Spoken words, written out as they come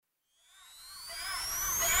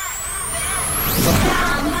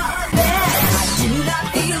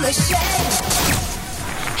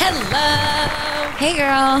Hello. Hey, girl.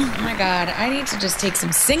 Oh my God, I need to just take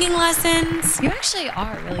some singing lessons. You actually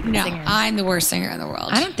are a really good No, singer. I'm the worst singer in the world.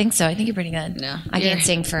 I don't think so. I think you're pretty good. No, I can't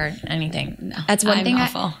sing for anything. No, That's one I'm thing.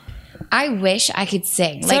 awful. I wish I could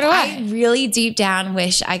sing. So Like do I really deep down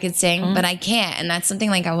wish I could sing, Mm-hmm. but I can't, and that's something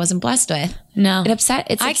like I wasn't blessed with. No, It's I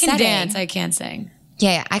upsetting. can dance. I can't sing.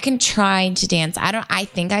 Yeah, I can try to dance. I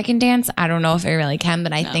think I can dance. I don't know if I really can,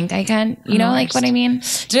 but I think I can. You know, like what I mean?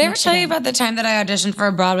 Did I ever tell you about the time that I auditioned for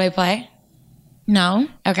a Broadway play? No.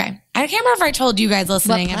 Okay. I can't remember if I told you guys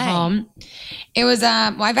listening What at play? home. It was,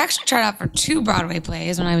 well, I've actually tried out for 2 Broadway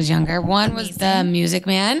plays when I was younger. One was The Music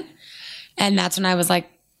Man, and that's when I was like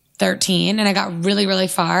 13, and I got really, really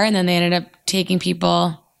far, and then they ended up taking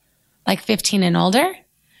people like 15 and older.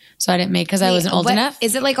 So I didn't make because I wasn't old enough.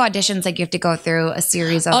 Is it like auditions? Like you have to go through a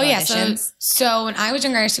series of auditions? So when I was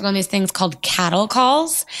younger, I used to go on these things called cattle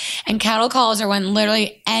calls. And cattle calls are when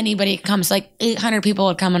literally anybody comes, like 800 people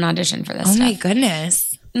would come and audition for this Oh stuff. my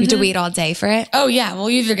goodness. You have to wait all day for it? Oh yeah.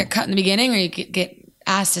 Well, you either get cut in the beginning or you get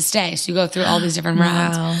asked to stay. So you go through all these different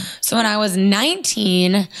rounds. Wow. So when I was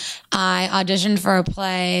 19, I auditioned for a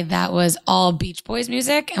play that was all Beach Boys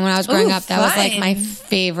music. And when I was growing up, that was like my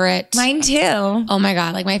favorite. Mine too. Oh my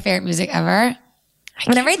God. Like my favorite music ever.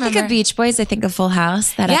 Whenever I think of Beach Boys, I think of Full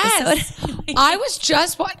House, that episode. I was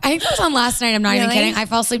just, I think it was on last night. I'm not even Really? kidding. I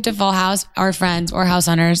fell asleep to Full House or Friends or House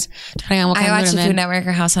Hunters, depending on what kind I of watch mood the I'm Food in. Network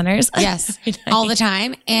or House Hunters. Yes, all the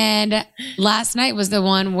time. And last night was the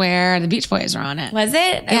one where the Beach Boys were on it. Was it?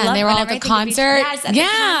 Yeah, and they were all at the concert. Yes, at the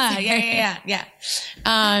concert.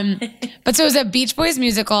 Yeah. But so it was a Beach Boys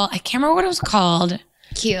musical. I can't remember what it was called.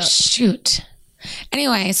 Cute. Shoot.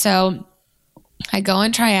 Anyway, so I go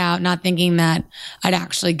and try out, not thinking that I'd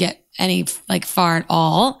actually get any like far at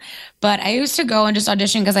all. But I used to go and just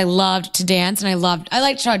audition because I loved to dance and I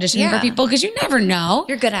liked to audition for people because you never know.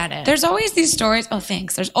 You're good at it. There's always these stories. Oh,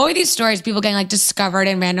 thanks. There's always these stories of people getting like discovered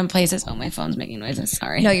in random places. Oh, my phone's making noises.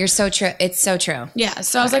 Sorry. No, you're so true. It's so true. Yeah.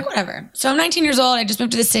 So I was like, whatever. So I'm 19 years old. I just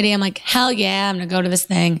moved to the city. I'm like, hell yeah, I'm going to go to this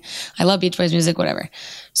thing. I love Beach Boys music, whatever.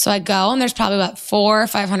 So I go and there's probably about 400 or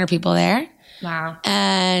 500 people there. Wow.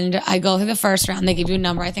 And I go through the first round. They give you a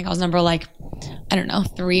number. I think I was number like, I don't know,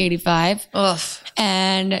 385. Ugh.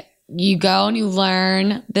 And you go and you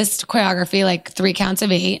learn this choreography, like 3 counts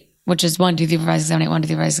of 8, which is 1, 2, 3, 4, 5, 6, 7, 8, 1, 2,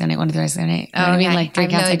 3, 4, 5, 6, 7, 8, 1, 2, 3, 4, 5, 6, 7, 8. You know what I mean? Like 3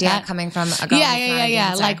 counts like that. Coming from a girl.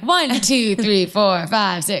 Yeah. Like 1, 2, 3, 4,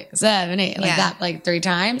 5, 6, 7, 8. Like that, like 3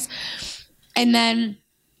 times. And then,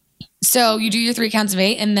 so you do your 3 counts of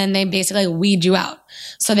 8 and then they basically weed you out.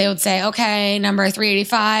 So they would say, okay, number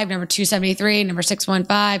 385, number 273, number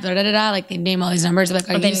 615, da da da da. Like they name all these numbers. They're like,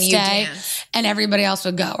 oh, you stay. And everybody else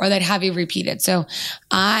would go, or they'd have you repeat it. So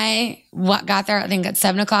I got there, I think at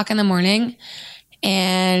 7 o'clock in the morning,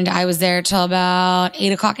 and I was there till about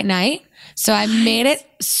 8 o'clock at night. So I made it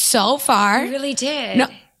so far. You really did. No,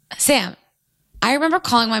 Sam, I remember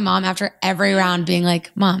calling my mom after every round being like,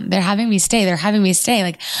 Mom, they're having me stay. They're having me stay.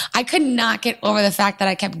 Like I could not get over the fact that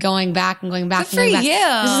I kept going back and going back. Good for you.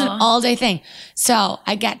 This is an all day thing. So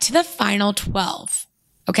I get to the final 12.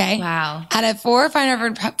 Okay. Wow. Out of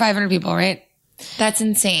 400 or 500 people, right? That's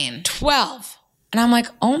insane. 12. And I'm like,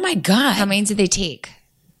 oh my God. How many did they take?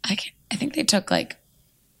 I think they took like,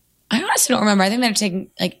 I honestly don't remember. I think they're taking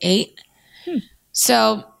like 8.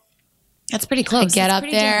 So That's pretty close. I get That's up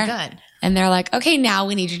pretty there. damn good. And they're like, okay, now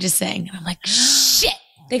we need you to sing. And I'm like, shit.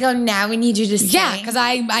 They go, now we need you to sing. Yeah, because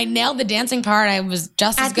I nailed the dancing part. I was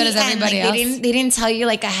just as good as everybody else. They didn't tell you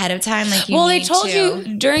like ahead of time. Like Well, they told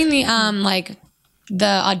you during the like the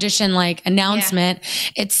audition like announcement.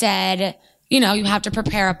 It said, you know, you have to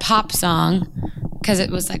prepare a pop song because it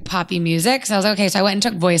was like poppy music. So I was like, okay. So I went and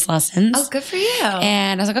took voice lessons. Oh, good for you.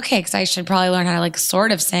 And I was like, okay, because I should probably learn how to like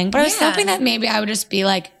sort of sing. But I was hoping that maybe I would just be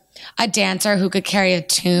like a dancer who could carry a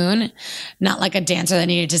tune, not like a dancer that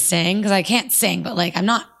needed to sing, because I can't sing, but like I'm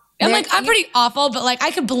pretty awful, but like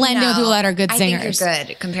I could blend in with people that are good singers. I think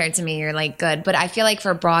you're good compared to me. You're like good, but I feel like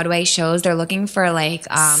for Broadway shows, they're looking for like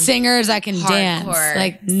singers that can dance,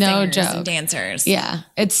 like no joke, and dancers. Yeah,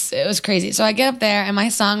 it was crazy. So I get up there, and my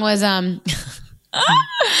song was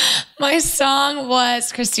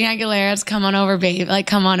Christina Aguilera's "Come On Over, Baby," like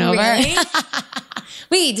 "Come On Over." Really?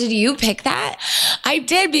 Wait, did you pick that? I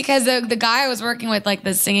did because the guy I was working with, like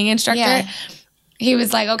the singing instructor, he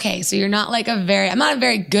was like, okay, so you're not like I'm not a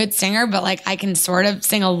very good singer, but like I can sort of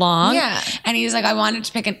sing along. Yeah. And he's like, I wanted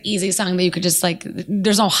to pick an easy song that you could just like,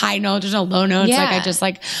 there's no high notes, there's no low notes. Yeah. Like I just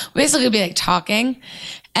like basically be like talking.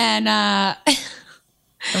 And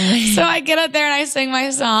so I get up there and I sing my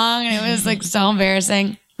song and it was like so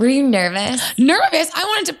embarrassing. Were you nervous? Nervous. I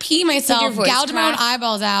wanted to pee myself, gouge my own crack?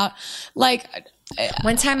 eyeballs out. Like,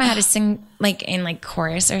 One time I had to sing like in like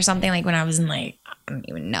chorus or something, like when I was in like, I don't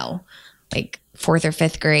even know, like 4th or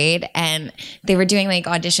 5th grade, and they were doing like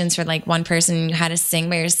auditions for like one person and you had to sing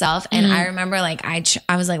by yourself. And I remember like I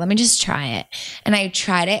was like, let me just try it. And I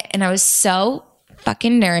tried it and I was so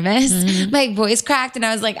fucking nervous. My voice cracked and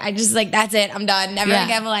I was like, I just like, that's it. I'm done. Never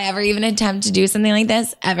again will I ever even attempt to do something like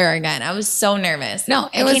this ever again. I was so nervous. No,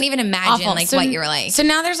 I can't even imagine awful. like what you were like. So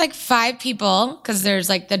now there's like 5 people because there's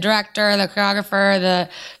like the director, the choreographer, the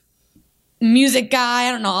music guy.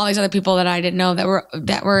 I don't know, all these other people that I didn't know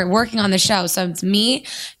that were working on the show. So it's me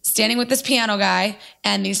standing with this piano guy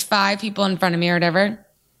and these 5 people in front of me or whatever.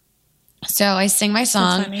 So I sing my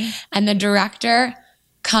song and the director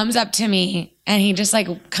comes up to me and he just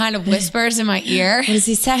like kind of whispers in my ear. What does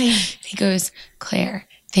he say? He goes, Claire,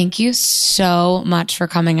 thank you so much for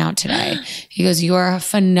coming out today. He goes, you are a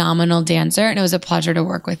phenomenal dancer and it was a pleasure to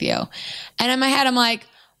work with you. And in my head, I'm like,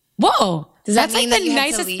 whoa, That's like that the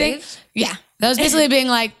nicest thing. Yeah. That was basically being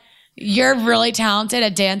like, you're really talented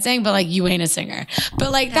at dancing, but like you ain't a singer.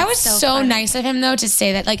 But like that was so nice of him though to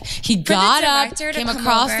say that. Like he got up, came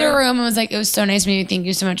across the room and was like, it was so nice meeting you. Thank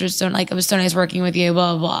you so much. It was so nice working with you,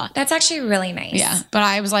 blah, blah, blah. That's actually really nice. Yeah. But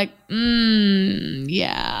I was like,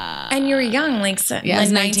 yeah. And you were young, like, I was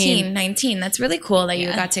 19. That's really cool that you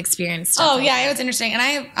got to experience stuff. Oh, yeah. It was interesting.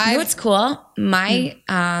 And you know what's cool? My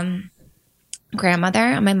grandmother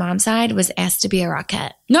on my mom's side was asked to be a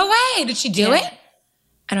Rockette. No way. Did she do it?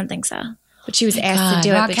 I don't think so. But she was asked to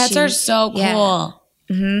do it. Rockettes are so cool.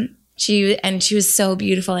 Yeah. She was so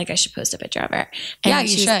beautiful. Like I should post a picture of her. And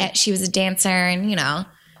you should. She was a dancer and, you know,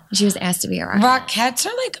 she was asked to be a Rockette. Rockettes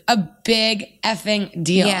are like a big effing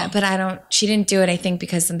deal. Yeah, but she didn't do it, I think,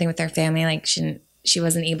 because something with her family. Like she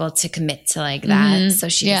wasn't able to commit to like that. So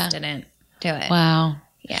she just didn't do it. Wow.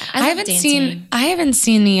 Yeah. I haven't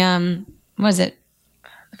seen the, what is it?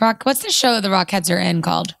 What's the show the Rockettes are in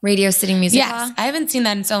called? Radio City Music Yes. Hall? I haven't seen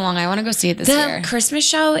that in so long. I want to go see it this year. The Christmas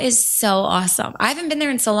show is so awesome. I haven't been there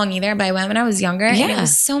in so long either, but I went when I was younger and it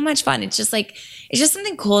was so much fun. It's just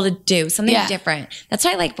something cool to do, something different. That's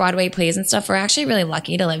why I like Broadway plays and stuff. We're actually really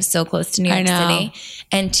lucky to live so close to New York City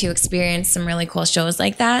and to experience some really cool shows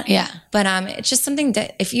like that. Yeah. But it's just something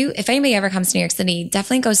that if anybody ever comes to New York City,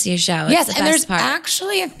 definitely go see a show. Yes, and there's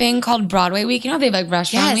actually a thing called Broadway Week. You know, they have like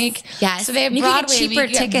Restaurant Week. Yes. So they have and Broadway cheaper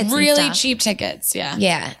Week. Tickets, really cheap tickets. Yeah.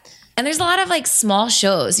 Yeah. And there's a lot of like small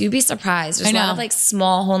shows. You'd be surprised. There's a lot of like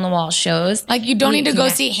small hole in the wall shows. Like you don't need to go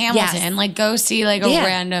see Hamilton. Yes. Like go see like a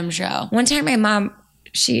random show. One time my mom,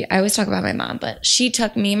 I always talk about my mom, but she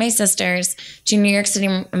took me and my sisters to New York City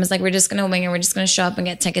and was like, we're just going to wing it. We're just going to show up and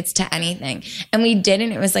get tickets to anything. And we did.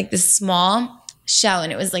 And it was like this small show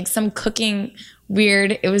and it was like some cooking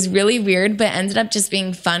weird. It was really weird, but it ended up just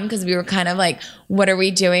being fun because we were kind of like, what are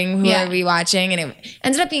we doing? Who are we watching? And it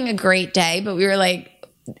ended up being a great day, but we were like,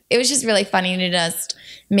 it was just really funny to just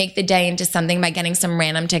make the day into something by getting some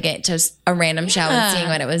random ticket to a random show and seeing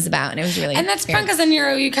what it was about. And it was really that's fun because then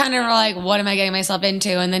you kind of are like, what am I getting myself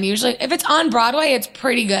into? And then usually if it's on Broadway, it's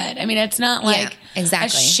pretty good. I mean, it's not like a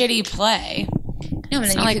shitty play. No,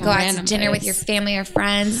 and then you could go out to dinner with your family or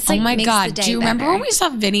friends. It's oh my God. Do you remember when we saw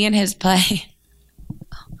Vinny and his play?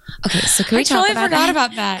 Okay, so can we talk about that? I totally forgot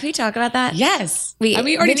about that. Can we talk about that? Yes. We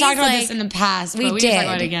already talked about this in the past, but we did talk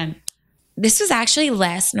about it again. This was actually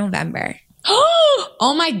last November.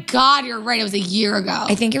 Oh my God, you're right. It was a year ago.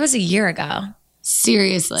 I think it was a year ago.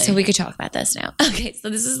 Seriously. So we could talk about this now. Okay, so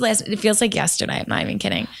this is it feels like yesterday. I'm not even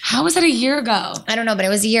kidding. How was it a year ago? I don't know, but it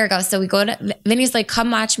was a year ago. So we go to, Vinny's like,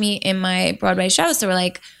 come watch me in my Broadway show. So we're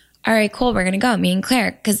like, all right, cool. We're going to go. Me and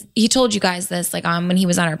Claire. Because he told you guys this like when he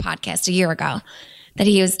was on our podcast a year ago that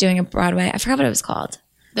he was doing a Broadway. I forgot what it was called.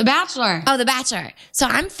 The Bachelor. Oh, The Bachelor. So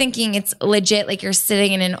I'm thinking it's legit like you're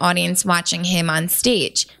sitting in an audience watching him on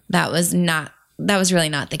stage. That was really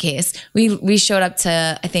not the case. We showed up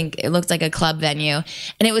to, I think it looked like a club venue and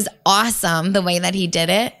it was awesome the way that he did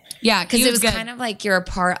it. Yeah. Because it was kind of like you're a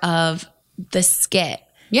part of the skit.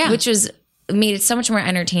 Yeah. Which made it so much more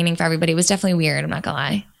entertaining for everybody. It was definitely weird. I'm not gonna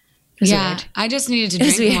lie. Weird. I just needed to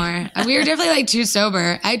drink more. We were definitely like too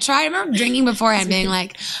sober. I remember drinking beforehand being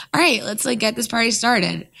like, all right, let's like get this party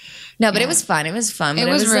started. No, but it was fun. It was fun. It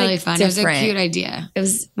was really fun. Different. It was a cute idea.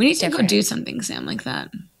 We need to go do something, Sam, like that.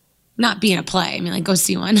 Not be in a play. I mean, like go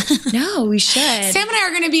see one. No, we should. Sam and I are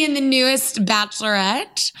going to be in the newest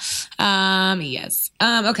Bachelorette. Yes.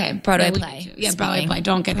 Okay. Broadway play. Yeah, Broadway play.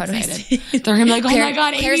 Don't get excited. They're going to be like, oh my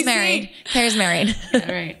God, Claire's ABC. married. Claire's married. All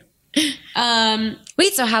right.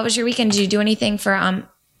 Wait, so how was your weekend? Did you do anything for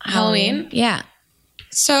Halloween? Yeah.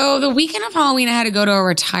 So the weekend of Halloween, I had to go to a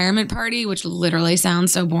retirement party, which literally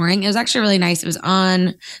sounds so boring. It was actually really nice. It was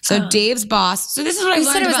on, Dave's boss. So this is what I learned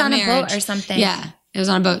said it was about on marriage. a boat or something. Yeah, it was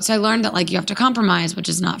on a boat. So I learned that like you have to compromise, which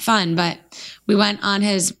is not fun. But we went on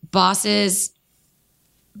his boss's.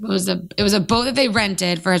 It was a boat that they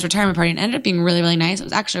rented for his retirement party and ended up being really, really nice. It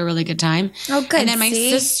was actually a really good time. Oh, good. And then my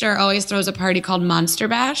sister always throws a party called Monster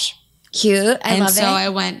Bash. Cute. I love it. So I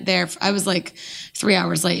went there. I was like 3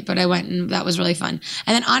 hours late, but I went and that was really fun.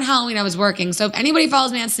 And then on Halloween, I was working. So if anybody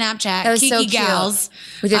follows me on Snapchat, that was Kiki so cute. Gals,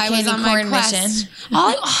 With your I was candy on my corn quest. mission.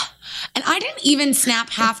 And I didn't even snap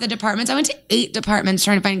half the departments. I went to 8 departments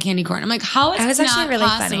trying to find candy corn. I'm like, how is That was it actually not really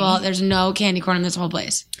possible? funny. There's no candy corn in this whole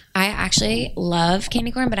place. I actually love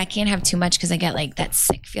candy corn, but I can't have too much because I get like that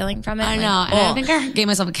sick feeling from it. I like, know. And I think I gave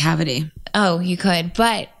myself a cavity. Oh, you could,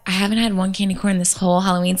 but I haven't had one candy corn this whole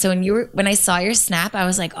Halloween. So when I saw your snap, I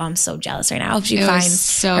was like, oh, I'm so jealous right now. I hope she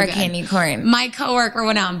finds her candy corn. My coworker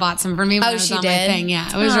went out and bought some for me when I was she on did? my thing.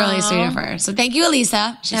 Yeah, it was really sweet of her. So thank you,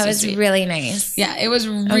 Elisa. That was really nice. Yeah, it was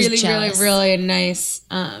really, really, really nice.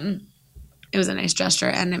 It was a nice gesture,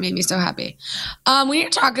 and it made me so happy. We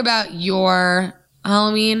need to talk about your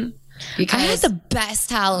Halloween. Because I had the best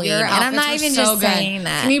Halloween, and I'm not even just saying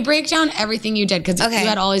that. Can you break down everything you did? Because you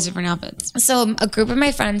had all these different outfits. So a group of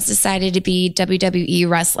my friends decided to be WWE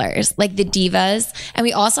wrestlers, like the Divas. And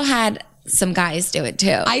we also had some guys do it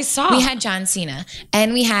too. I saw. We had John Cena.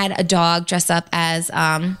 And we had a dog dress up as,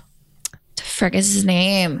 the frick is his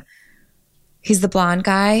name? He's the blonde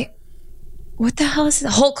guy. What the hell is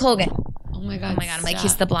his? Hulk Hogan. Oh my God. I'm like,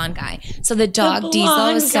 he's the blonde guy. So the dog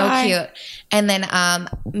Diesel was so cute. And then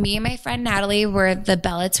me and my friend Natalie were the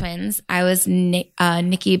Bella twins. I was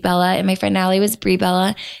Nikki Bella, and my friend Natalie was Brie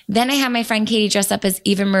Bella. Then I had my friend Katie dress up as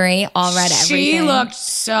Eva Marie, all red everything. She looked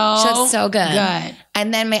so good.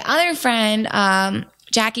 And then my other friend,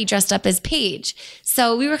 Jackie, dressed up as Paige.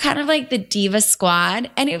 So we were kind of like the diva squad.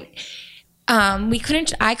 And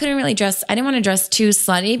I couldn't really dress. I didn't want to dress too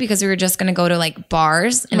slutty because we were just going to go to like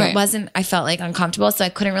bars, and I felt like uncomfortable. So I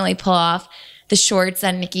couldn't really pull off the shorts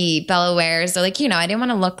that Nikki Bella wears. So like, I didn't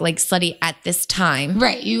want to look like slutty at this time.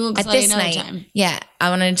 Right. You look slutty another time. Yeah. I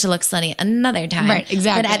wanted to look slutty another time. Right.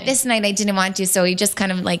 Exactly. But at this night I didn't want to. So we just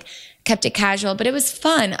kind of like kept it casual, but it was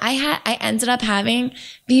fun. I ended up having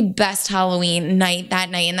the best Halloween night that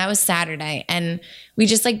night. And that was Saturday. And we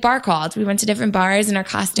just like bar crawled. We went to different bars in our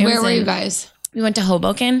costumes. Where were you guys? We went to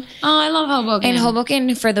Hoboken. Oh, I love Hoboken. And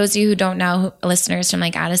Hoboken, for those of you who don't know, listeners from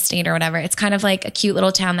like out of state or whatever, it's kind of like a cute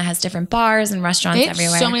little town that has different bars and restaurants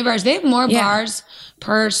everywhere. So many bars. They have more bars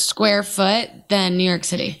per square foot than New York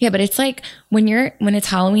City. Yeah, but it's like when it's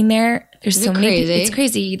Halloween there, there's so many. It's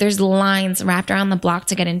crazy. There's lines wrapped around the block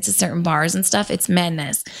to get into certain bars and stuff. It's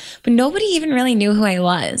madness. But nobody even really knew who I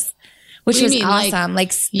was, which was awesome.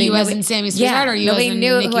 Like you as in Sammy's sweetheart, or you nobody as in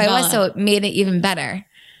knew Nikki who Bella? I was, so it made it even better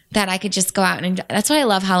that I could just go out and that's why I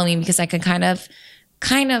love Halloween, because I could kind of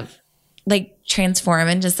like transform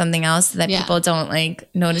into something else so that people don't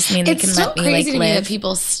like notice me and they can let me like live. It's so crazy to me that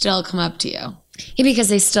people still come up to you. Yeah, because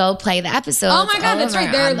they still play the episodes. Oh my God, that's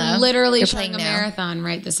right. They're literally playing a marathon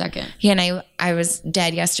right this second. Yeah, and I was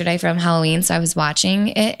dead yesterday from Halloween, so I was watching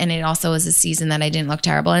it, and it also was a season that I didn't look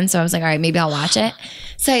terrible in, so I was like, all right, maybe I'll watch it.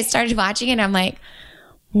 So I started watching it, and I'm like,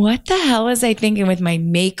 what the hell was I thinking with my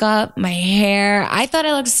makeup, my hair? I thought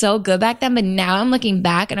I looked so good back then, but now I'm looking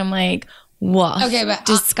back and I'm like, whoa, okay, but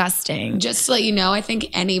disgusting. Just to let you know, I think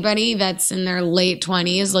anybody that's in their late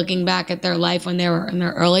 20s looking back at their life when they were in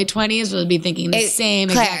their early 20s would be thinking the same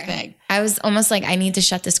exact thing. I was almost like, I need to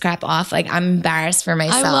shut this crap off. Like, I'm embarrassed for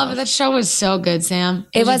myself. I love it. That show was so good, Sam.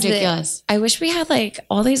 It was ridiculous. I wish we had like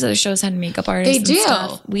all these other shows had makeup artists. They do.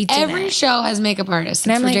 Stuff. We did. Every show has makeup artists.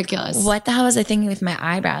 It's ridiculous. Like, what the hell was I thinking with my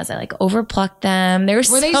eyebrows? I like overplucked them. Were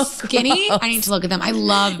they skinny? Gross. I need to look at them. I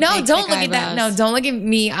love. No, don't look at that. No, don't look at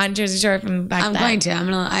me on Jersey Shore from back then. I'm going to.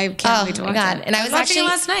 I can't wait to watch it. And I was watching it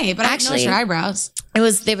last night, but I didn't notice your eyebrows. It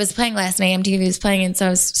was playing last night. MTV was playing it, so I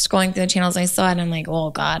was scrolling through the channels. And I saw it, and I'm like, oh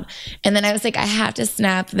God. And then I was like, I have to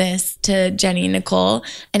snap this to Jenny and Nicole.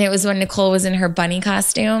 And it was when Nicole was in her bunny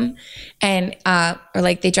costume, and or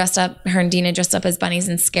like they dressed up, her and Dina dressed up as bunnies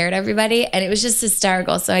and scared everybody, and it was just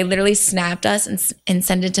hysterical. So I literally snapped us and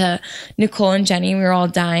sent it to Nicole and Jenny. We were all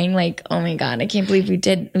dying, like, oh my God, I can't believe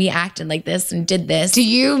we acted like this and did this. Do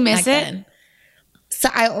you miss it? Then. So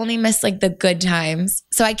I only miss like the good times.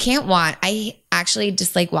 So I can't watch. I actually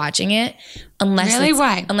dislike watching it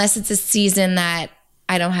unless it's a season that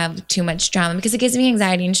I don't have too much drama, because it gives me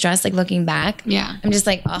anxiety and stress. Like looking back, I'm just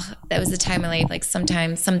like, oh, that was the time of life. Like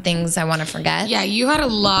sometimes some things I want to forget. Yeah, you had a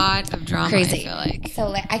lot of drama. Crazy. I feel like so.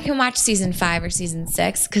 Like I can watch season 5 or season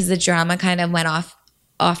 6 because the drama kind of went off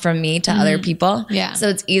off from me to other people. Yeah. So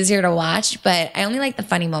it's easier to watch, but I only like the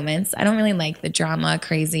funny moments. I don't really like the drama,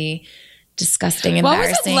 crazy, disgusting,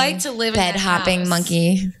 embarrassing. What was it like to live in bed that hopping house?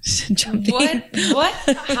 monkey jumping? What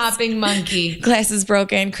hopping monkey? Glasses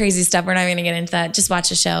broken, crazy stuff. We're not going to get into that. Just watch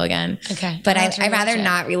the show again. Okay. But I'd rather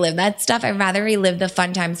not relive that stuff. I'd rather relive the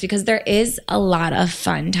fun times because there is a lot of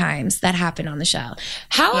fun times that happen on the show.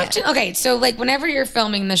 How often? Okay, so like whenever you're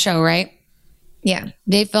filming the show, right? Yeah.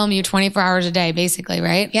 They film you 24 hours a day, basically,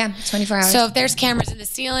 right? Yeah, 24 hours. So if there's cameras in the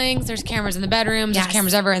ceilings, there's cameras in the bedrooms, there's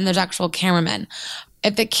cameras everywhere, and there's actual cameramen.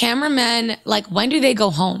 If the cameramen, like, when do they go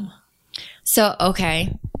home? So,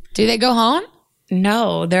 okay. Do they go home?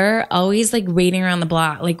 No, they're always like waiting around the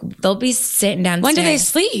block. Like they'll be sitting downstairs. When do they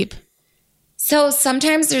sleep? So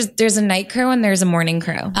sometimes there's a night crew and there's a morning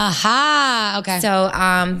crew. Aha. Okay. So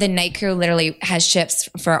the night crew literally has shifts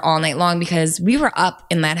for all night long because we were up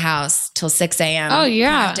in that house till 6 a.m. Oh,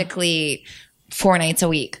 yeah. Practically 4 nights a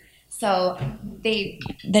week. So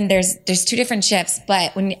then there's 2 different shifts,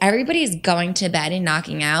 but when everybody's going to bed and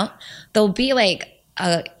knocking out, there'll be like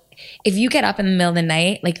if you get up in the middle of the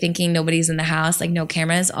night, like thinking nobody's in the house, like no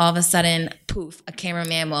cameras, all of a sudden, poof, a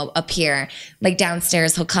cameraman will appear. Like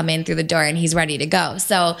downstairs, he'll come in through the door and he's ready to go.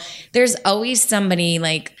 So there's always somebody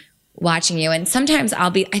like watching you. And sometimes I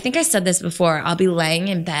think I said this before, I'll be laying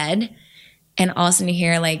in bed and all of a sudden you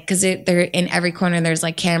hear like, because they're in every corner, there's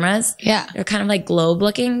like cameras. Yeah. They're kind of like globe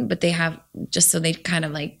looking, but they have just so they kind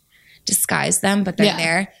of like disguise them, but they're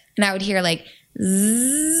there. And I would hear like,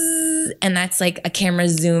 zzz, and that's like a camera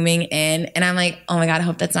zooming in, and I'm like, oh my god, I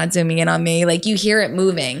hope that's not zooming in on me. Like you hear it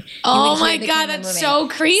moving. Oh my god, that's moving. So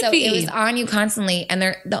creepy. So it was on you constantly, and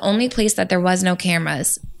the only place that there was no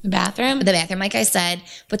cameras, the bathroom, like I said,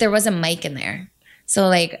 but there was a mic in there, so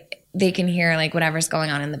like they can hear like whatever's going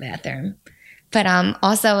on in the bathroom. But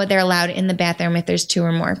also they're allowed in the bathroom if there's 2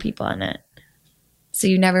 or more people in it. So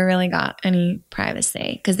you never really got any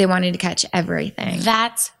privacy because they wanted to catch everything.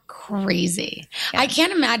 That's crazy. Yeah. I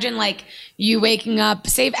can't imagine like you waking up,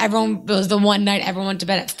 say if everyone was the one night everyone went to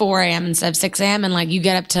bed at 4 a.m. instead of 6 a.m. and like you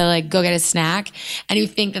get up to like go get a snack and you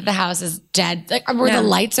think that the house is dead. Like were the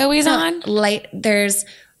lights always on?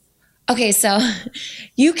 Okay, so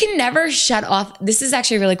you can never shut off. This is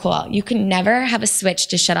actually really cool. You can never have a switch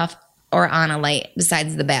to shut off or on a light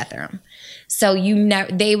besides the bathroom. So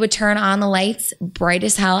they would turn on the lights bright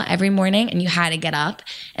as hell every morning and you had to get up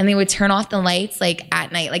and they would turn off the lights like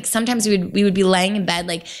at night. Like sometimes we would be laying in bed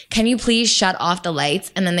like, can you please shut off the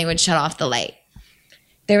lights? And then they would shut off the light.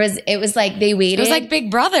 It was like they waited. It was like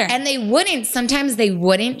Big Brother. And sometimes they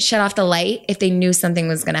wouldn't shut off the light if they knew something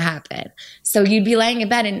was going to happen. So you'd be laying in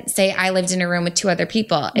bed and say, I lived in a room with 2 other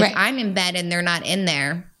people. If I'm in bed and they're not in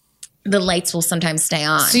there, the lights will sometimes stay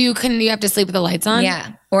on. So you have to sleep with the lights on?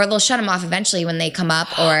 Yeah. Or they'll shut them off eventually when they come up.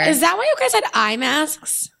 Or is that why you guys had eye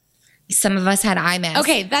masks? Some of us had eye masks.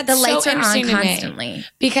 Okay, that's the lights so are on interesting constantly. To me.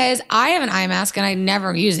 Because I have an eye mask and I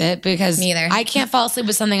never use it because neither. I can't fall asleep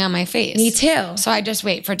with something on my face. Me too. So I just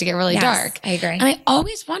wait for it to get really dark. I agree. And I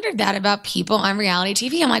always wondered that about people on reality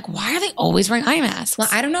TV. I'm like, why are they always wearing eye masks? Well,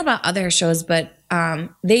 I don't know about other shows, but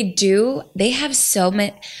they have so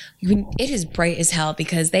many. It is bright as hell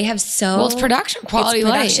because they have it's production quality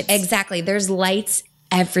lights. Exactly. There's lights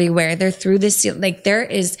everywhere. They're through this, like there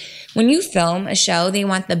is, when you film a show, they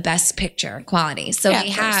want the best picture quality. So they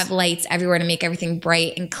have lights everywhere to make everything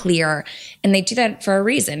bright and clear. And they do that for a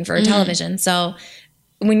reason, for television. So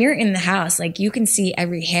when you're in the house, like you can see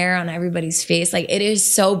every hair on everybody's face. Like it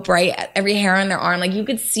is so bright, every hair on their arm. Like you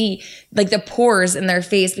could see like the pores in their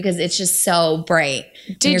face because it's just so bright.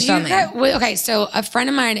 Did you okay, so a friend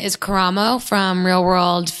of mine is Karamo from Real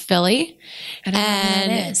World Philly.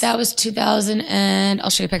 And that was 2000 and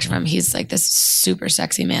I'll show you a picture of him. He's like this super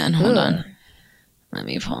sexy man. Hold on. Let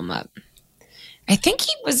me pull him up. I think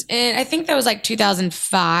that was like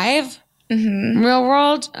 2005. Real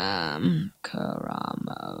World. Karamo,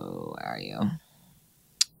 where are you?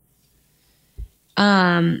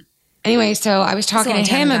 Anyway, so I was talking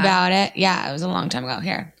to him about it. Yeah, it was a long time ago.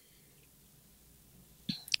 Here.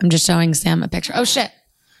 I'm just showing Sam a picture. Oh shit.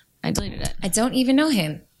 I deleted it. I don't even know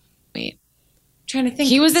him. Wait. I'm trying to think.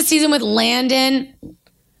 He was the season with Landon.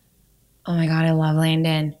 Oh my God, I love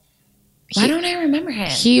Landon. Why don't I remember him?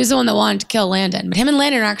 He was the one that wanted to kill Landon. But him and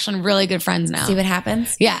Landon are actually really good friends now. See what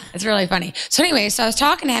happens? Yeah, it's really funny. So anyway, so I was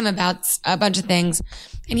talking to him about a bunch of things.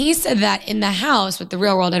 And he said that in the house with the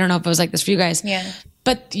Real World, I don't know if it was like this for you guys. Yeah.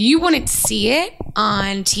 But you wouldn't see it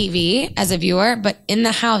on TV as a viewer. But in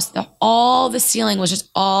the house, all the ceiling was just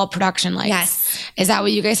all production lights. Yes. Is that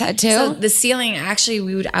what you guys had too? So the ceiling,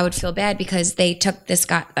 actually, I would feel bad because they took this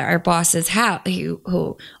guy, our boss's house,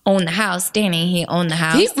 who owned the house, Danny. He owned the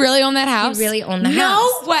house. He really owned that house? He really owned the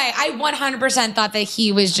house. No way. I 100% thought that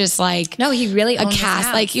he was just like no, he really owned a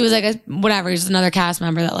cast. Like he was like a whatever. He's another cast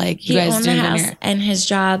member that like you guys owned didn't the house, here. and his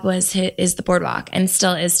job is the boardwalk, and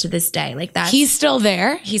still is to this day. Like that. He's still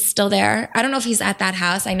there. He's still there. I don't know if he's at that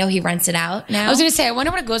house. I know he rents it out now. I was gonna say, I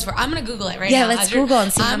wonder what it goes for. I'm gonna Google it right now. Yeah, let's Google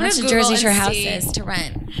and see how much the Jersey Shore house is to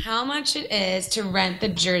rent. How much it is to rent the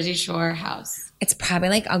Jersey Shore house? It's probably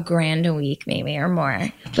like $1,000 a week, maybe, or more.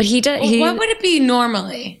 But he does. Well, what would it be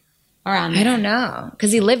normally around there? I don't know,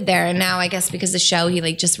 because he lived there, and now I guess because of the show, he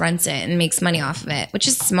like just rents it and makes money off of it, which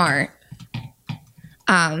is smart.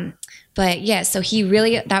 But yeah, so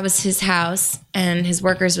that was his house, and his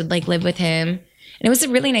workers would like live with him. And it was a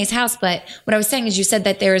really nice house. But what I was saying is, you said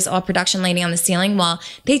that there was all production lighting on the ceiling. Well,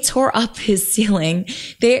 they tore up his ceiling.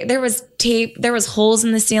 There was tape. There was holes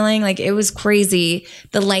in the ceiling. Like it was crazy.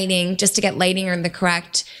 The lighting, just to get lighting or the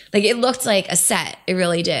correct, like it looked like a set. It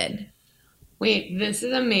really did. Wait, this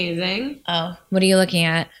is amazing. Oh, what are you looking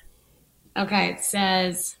at? Okay, it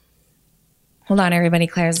says. Hold on, everybody.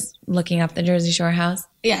 Claire's looking up the Jersey Shore house.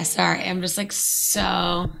 Yeah, sorry. I'm just like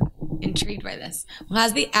so intrigued by this. Well, it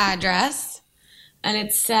has the address. And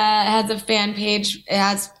it has a fan page. It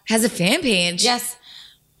has a fan page. Yes,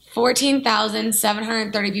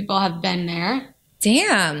 14,730 people have been there.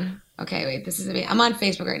 Damn. Okay, wait. This is I'm on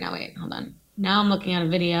Facebook right now. Wait, hold on. Now I'm looking at a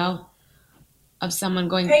video of someone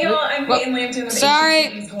going. Hey y'all, I'm Peyton Lampton with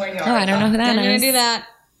Sorry. Oh, I don't know who that I'm is. gonna do that.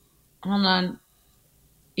 Hold on.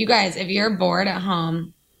 You guys, if you're bored at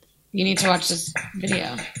home, you need to watch this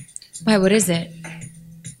video. Why? What is it? I'm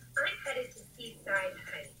headed to Seaside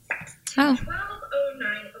Heights. Oh.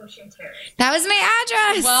 1209 Ocean Terrace. That was my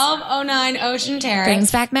address. 1209 Ocean Terrace.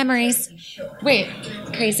 Brings back memories. Wait.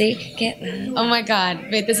 Crazy. Oh my God.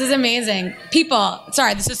 Wait, this is amazing. People,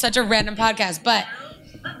 sorry, this is such a random podcast, but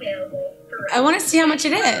Available for I want to see how much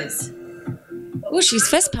it is. Oh, she's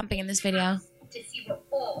fist pumping in this video. to see where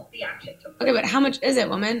all the action took place. Okay, but how much is it,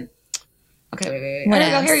 woman? Okay, wait. What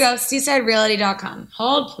Here we go. SeasideReality.com.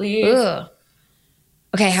 Hold, please. Ooh.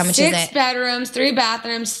 Okay, how much is it? 6 bedrooms, 3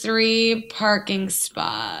 bathrooms, 3 parking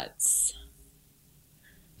spots.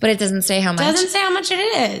 But it doesn't say how much. Doesn't say how much it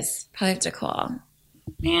is. Probably have to call.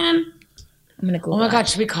 Man. I'm going to Google Oh my it. God,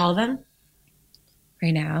 should we call them?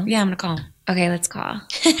 Right now? Yeah, I'm going to call. Okay, let's call.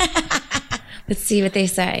 Let's see what they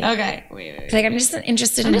say. Okay, wait. Like, I'm just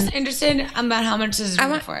interested about how much this is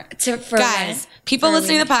for it. For Guys, people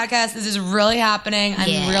listening to the podcast, this is really happening. I'm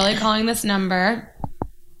Yeah. really calling this number.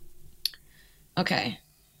 Okay.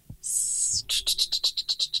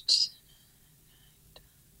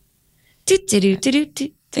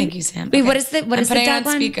 Thank you, Sam. Wait, Okay. what is the I'm putting it on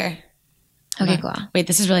tagline? speaker. Okay, Hold on. cool. Wait,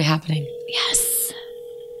 this is really happening. Yes.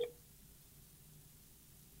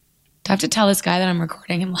 Do I have to tell this guy that I'm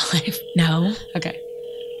recording him live? No. Okay.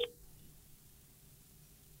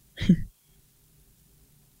 Seaside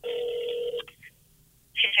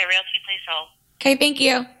Realty, please hold. Okay, thank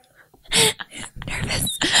you.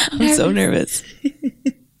 Nervous. I'm so nervous. Just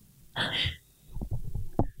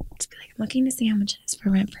be like, I'm looking to see how much it is for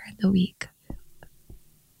rent for the week.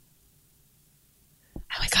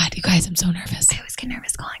 Oh my God, you guys, I'm so nervous. I always get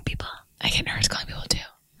nervous calling people. I get nervous calling people too.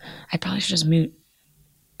 I probably should just mute.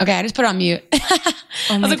 Okay, I just put it on mute. I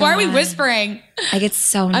was like, why are we whispering? I get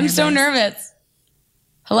so nervous. I'm so nervous.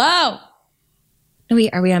 Hello? Wait,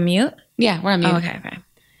 are we on mute? Yeah, we're on mute. Oh, okay.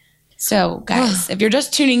 So, guys, if you're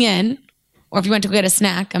just tuning in, or if you went to get a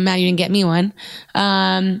snack, I'm mad you didn't get me one.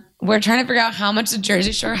 We're trying to figure out how much the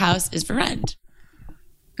Jersey Shore house is for rent.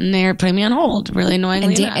 And they're putting me on hold, really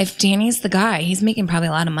annoyingly enough. If Danny's the guy, he's making probably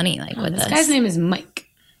a lot of money with this. This guy's name is Mike.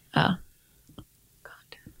 Oh.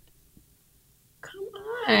 Come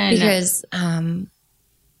on. Because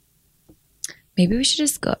maybe we should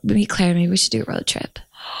just go. Maybe Claire, maybe we should do a road trip.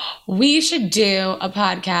 We should do a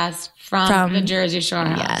podcast from the Jersey Shore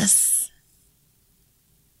house. Yes.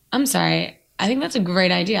 I'm sorry. I think that's a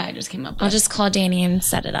great idea I just came up with. I'll just call Danny and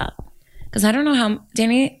set it up. Because I don't know how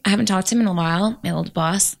Danny, I haven't talked to him in a while, my old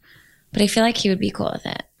boss, but I feel like he would be cool with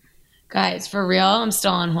it. Guys, for real, I'm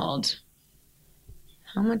still on hold.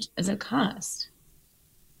 How much does it cost?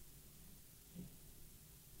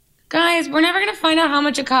 Guys, we're never going to find out how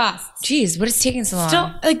much it costs. Jeez, what is taking so long?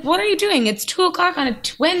 Still, like, what are you doing? It's 2:00 on a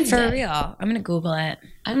Wednesday. For real. I'm going to Google it.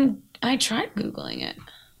 I tried Googling it.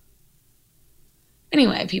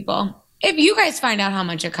 Anyway, people, if you guys find out how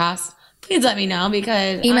much it costs, please let me know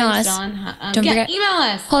because Email I'm us. still on, Don't forget. Email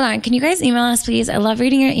us. Hold on. Can you guys email us, please? I love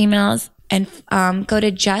reading your emails. and go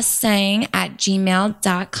to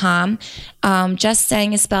justsaying@gmail.com. Just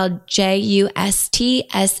Saying is spelled JUSTSAYIN.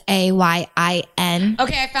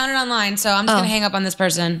 Okay, I found it online, so I'm just going to hang up on this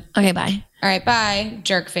person. Okay, bye. All right, bye,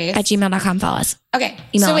 jerkface. @gmail.com, follow us. Okay,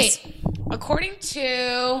 Email so us. wait. According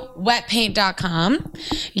to wetpaint.com,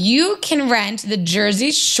 you can rent the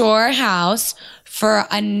Jersey Shore house for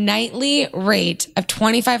a nightly rate of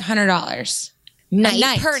 $2,500.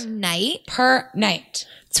 Night per night? Per night.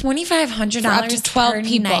 $2,500 For up to 12 per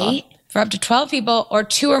people. night? For up to 12 people or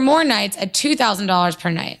 2 or more nights at $2,000 per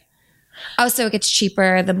night. Oh, so it gets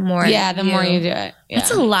cheaper the more more you do it. Yeah.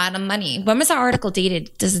 That's a lot of money. When was the article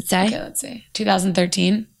dated? Does it say? Okay, let's see.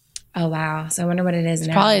 2013. Oh, wow. So I wonder what it is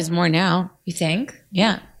now. Probably is more now. You think?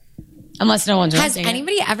 Yeah. Unless no one's Has renting it.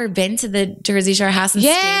 anybody ever been to the Jersey Shore house and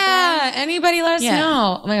stayed there? Yeah. Anybody let us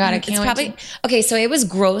know. Oh my God, I can't wait to. Okay, so it was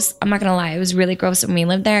gross. I'm not going to lie. It was really gross when we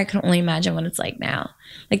lived there. I can only imagine what it's like now.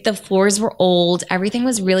 Like the floors were old. Everything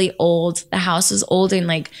was really old. The house was old. And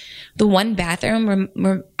like the one bathroom,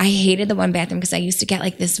 I hated the one bathroom because I used to get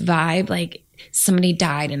like this vibe like somebody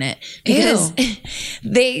died in it. Because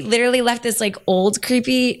they literally left this like old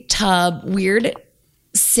creepy tub, weird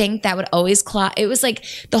sink that would always clog. It was like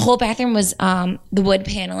the whole bathroom was the wood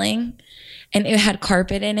paneling and it had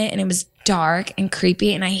carpet in it and it was dark and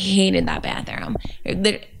creepy and I hated that bathroom.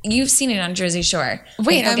 You've seen it on Jersey Shore.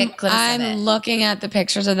 Wait, Like, I'm looking at the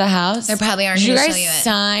pictures of the house. There probably aren't. Did you gonna guys show you it.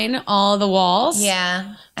 sign all the walls?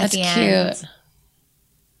 Yeah, That's the cute. end.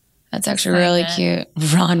 That's actually really cute.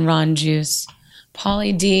 Ron Juice.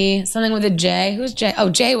 Polly D. Something with a J. Who's J? Oh,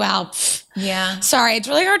 J. Wow. Pfft. Yeah. Sorry, it's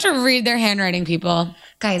really hard to read their handwriting, people.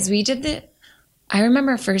 Guys, we did I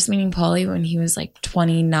remember first meeting Paulie when he was like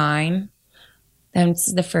 29.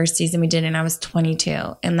 That's the first season we did, and I was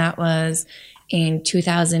 22. And that was in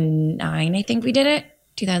 2009, I think we did it.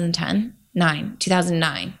 2010?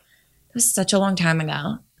 2009. It was such a long time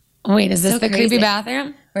ago. Wait, is this So the crazy. creepy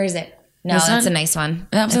bathroom? Where is it? No, This that's one? a nice one.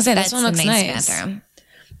 I was going to say, this That's one looks a nice. bathroom.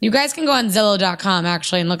 You guys can go on Zillow.com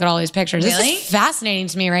actually and look at all these pictures. Really? This is fascinating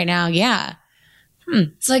to me right now. Yeah.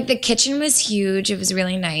 So like the kitchen was huge. It was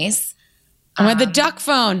really nice. I went the duck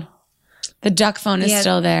phone. The duck phone is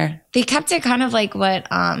still there. They kept it kind of like what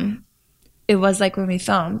it was like when we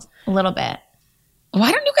filmed a little bit.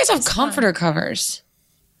 Why don't you guys have comforter covers?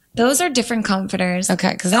 Those are different comforters.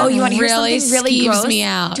 Okay, because that you want to hear really something really skeeves gross? me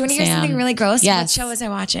out. Do you want to hear Sam. something really gross? Yes. What show was I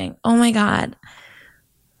watching? Oh my God.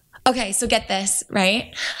 Okay, so get this,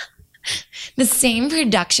 right? The same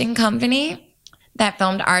production company that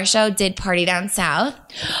filmed our show did Party Down South.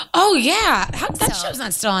 Oh yeah, that show's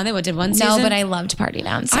not still on. They did one season. No, but I loved Party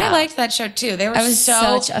Down South. I liked that show too. They were I was so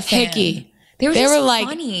such a fan. picky. They were like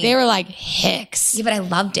funny. They were like hicks. Yeah, but I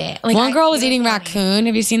loved it. Like, One girl was eating raccoon.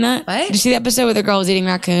 Have you seen that? What? Did you see the episode where the girl was eating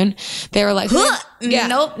raccoon? They were like, yeah.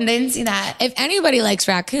 Nope, didn't see that. If anybody likes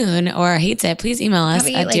raccoon or hates it, please email us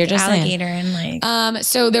Probably at like Dear Just Saying. alligator and like.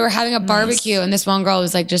 So they were having a barbecue, and this one girl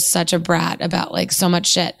was like just such a brat about like so much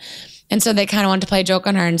shit. And so they kind of wanted to play a joke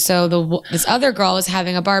on her. And so this other girl was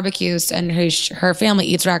having a barbecue, and her family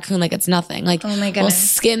eats raccoon like it's nothing. Like, oh my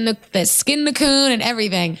goodness, we'll skin the coon and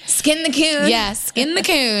everything. Skin the coon. Yes, skin the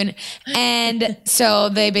coon. And so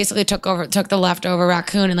they basically took the leftover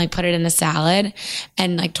raccoon and like put it in a salad,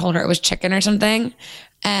 and like told her it was chicken or something.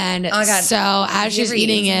 And oh my God. So as she's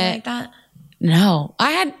eating it, like that? no,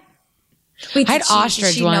 I had ostrich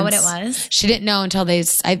did she once. know what it was? She didn't know until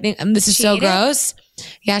I think this is so gross.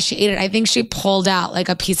 Yeah, she ate it. I think she pulled out like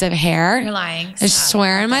a piece of hair. You're lying. I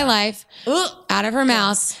swear in my life, out of her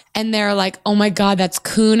mouth. And they're like, oh my God, that's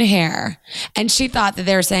coon hair. And she thought that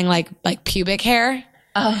they were saying like pubic hair.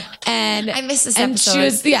 Oh, and I missed this and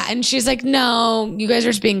episode. And she's like, no, you guys are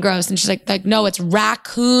just being gross. And she's like, no, it's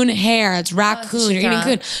raccoon hair. It's raccoon. You're eating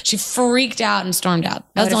coon. She freaked out and stormed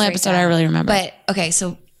out. That was the only episode I really remember. But okay,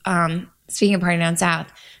 so speaking of Party Down South,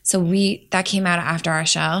 so that came out after our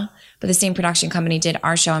show, but the same production company did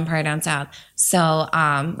our show in Party Down South. So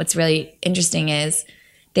what's really interesting is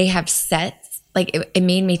they have sets. Like it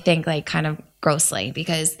made me think like kind of grossly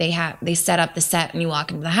because they set up the set when you walk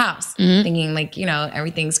into the house, thinking like, you know,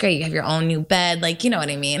 everything's great. You have your own new bed, like, you know what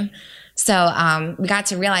I mean? So we got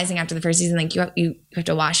to realizing after the first season, like you have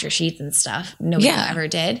to wash your sheets and stuff. Nobody ever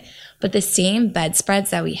did. But the same bedspreads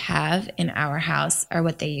that we have in our house are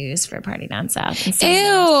what they use for Party Down South. And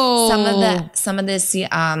some of this,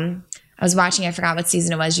 I was watching, I forgot what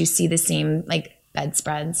season it was. You see the same like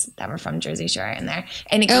bedspreads that were from Jersey Shore in there.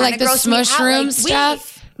 And it kind of like the smush room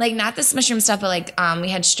stuff? Like not the smush room stuff, but like we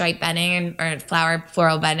had striped bedding or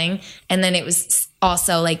floral bedding. And then it was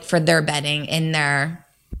also like for their bedding in their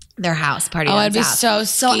their house party. Oh, down I'd be south.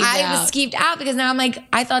 so I was skeeved out because now I'm like,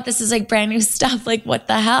 I thought this is like brand new stuff. Like, what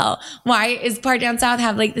the hell? Why is party down south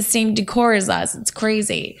have like the same decor as us? It's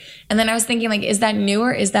crazy. And then I was thinking, like, is that new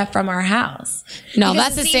or is that from our house? No,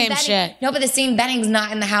 Because that's the same shit. No, but the same bedding's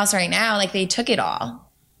not in the house right now. Like, they took it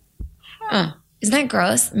all. Huh. Isn't that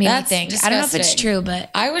gross? Made That's me think. disgusting. I don't know if it's true, but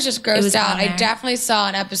I was just It was grossed out. on I there. definitely saw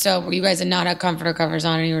an episode where you guys had not had comforter covers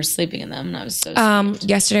on and you were sleeping in them, and I was so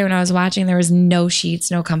yesterday when I was watching, there was no sheets,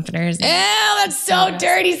 no comforters. ew, that's so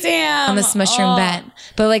dirty, Sam. On the smush room bed.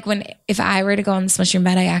 But like if I were to go on the smush room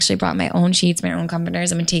bed, I actually brought my own sheets, my own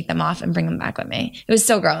comforters. I'm gonna take them off and bring them back with me. It was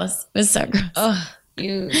so gross. It was so gross. Ugh,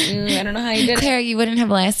 you I don't know how you did it. Claire, you wouldn't have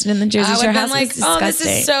lasted in the Jersey I would Shore have house. been It was like, oh, this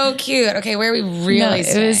disgusting. is so cute. Okay, where are we really No,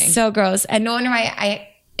 staying? it was so gross. And no wonder why I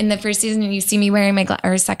in the first season you see me wearing my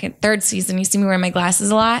third season you see me wearing my glasses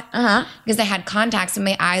a lot because I had contacts and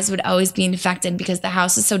my eyes would always be infected because the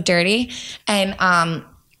house is so dirty and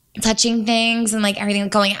touching things and like everything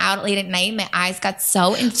going out late at night, my eyes got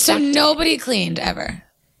so infected. So nobody cleaned ever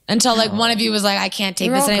until like one of you was like, I can't take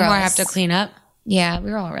We're this all anymore. I gross. have to clean up. Yeah, we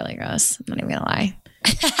were all really gross. I'm not even gonna lie.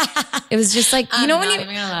 It was just like, you know, when not you,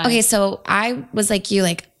 even gonna lie. okay, so I was like you,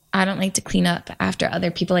 like, I don't like to clean up after other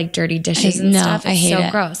people, like dirty dishes and stuff. It's I hate so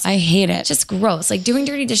it. gross. I hate it. It's just gross. Like doing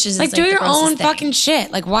dirty dishes like is do like your the grossest own thing. fucking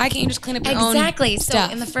shit. Like why can't you just clean up your own Exactly. So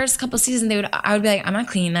stuff? in the first couple seasons, I would be like, I'm not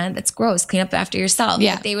cleaning that. That's gross. Clean up after yourself.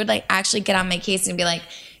 Yeah. Like, they would like actually get on my case and be like,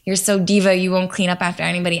 you're so diva, you won't clean up after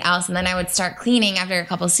anybody else. And then I would start cleaning after a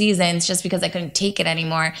couple seasons just because I couldn't take it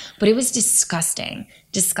anymore. But it was disgusting.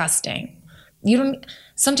 Disgusting.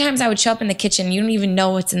 Sometimes I would show up in the kitchen, you don't even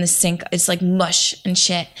know what's in the sink. It's like mush and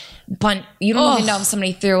shit. But you don't even know if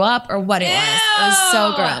somebody threw up or what it was. It was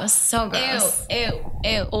so gross. So gross.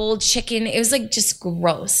 Ew. Old chicken. It was like just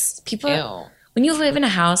gross. People, Ew. when you live in a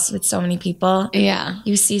house with so many people, Yeah.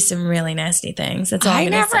 you see some really nasty things. That's all I I'm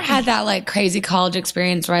gonna never say. had that like crazy college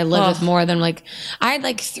experience where I lived with more than like, I had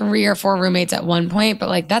like 3 or 4 roommates at one point, but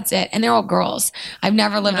like that's it. And they're all girls. I've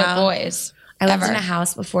never lived with boys. I lived ever. in a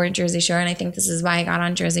house before Jersey Shore, and I think this is why I got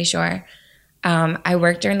on Jersey Shore. I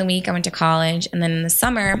worked during the week. I went to college, and then in the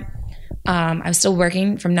summer, I was still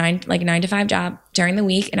working from 9 to 5 job during the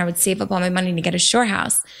week, and I would save up all my money to get a shore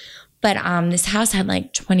house. But this house had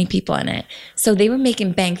like 20 people in it, so they were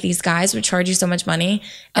making bank. These guys would charge you so much money,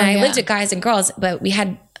 and I lived with guys and girls, but we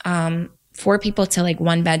had 4 people to like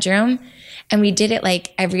 1 bedroom. And we did it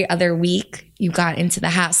like every other week you got into the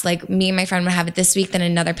house. Like me and my friend would have it this week, then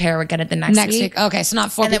another pair would get it the next week. Okay, so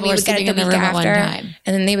not 4 And then people we were would get sleeping it in the the week room at one after, time.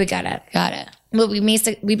 and then they would get it. Got it. But we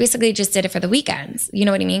basically just did it for the weekends. You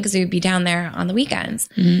know what I mean? Because we would be down there on the weekends.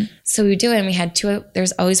 Mm-hmm. So we would do it, and we had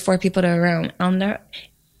there's always 4 people to a room.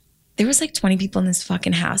 There was like 20 people in this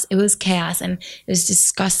fucking house. It was chaos, and it was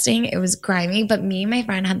disgusting. It was grimy, but me and my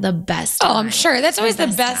friend had the best time. Oh, I'm sure. That's always the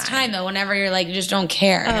best time though, whenever you're like, you just don't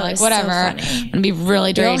care. You're it like, was so whatever. funny. I'm going to be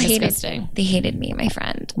really dirty and disgusting. They hated me and my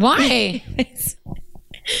friend. Why?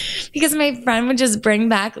 Because my friend would just bring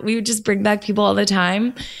back people all the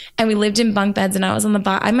time. And we lived in bunk beds, and I was on the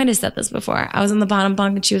bottom. I might have said this before. I was on the bottom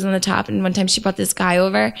bunk and she was on the top. And one time she brought this guy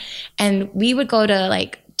over, and we would go to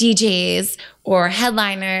like DJs or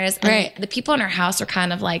headliners. And Right. the people in our house were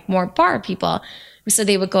kind of like more bar people. So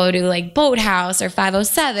they would go to like Boathouse or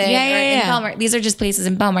 507 or in Belmar. These are just places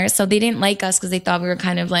in Belmar. So they didn't like us because they thought we were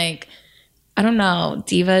kind of like, I don't know,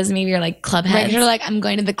 divas maybe, or like club heads. Right, you're like, I'm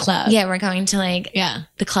going to the club. Yeah, we're going to like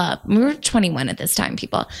the club. We were 21 at this time,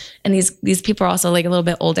 people. And these people are also like a little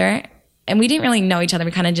bit older. And we didn't really know each other.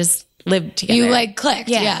 We kind of just lived together. You like clicked.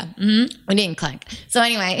 Yeah. Mm-hmm. We didn't click. So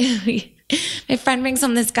anyway, my friend brings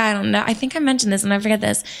home this guy. I don't know. I think I mentioned this and I forget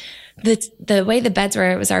this. The way the beds were,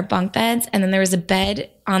 it was our bunk beds. And then there was a bed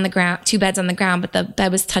on the ground, 2 beds on the ground, but the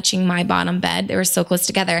bed was touching my bottom bed. They were so close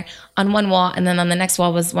together on one wall. And then on the next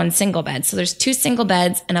wall was 1 single bed. So there's 2 single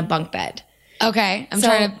beds and a bunk bed. Okay. I'm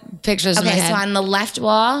trying to picture this in my head. So on the left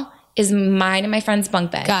wall is mine and my friend's bunk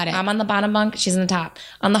bed. Got it. I'm on the bottom bunk. She's on the top.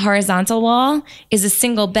 On the horizontal wall is a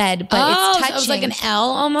single bed, but it's touching. So it was like an L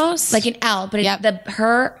almost? Like an L, but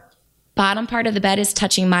her bottom part of the bed is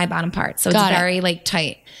touching my bottom part. So it's very like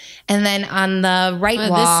tight. And then on the right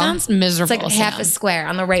wall. This sounds miserable. It's like half a square.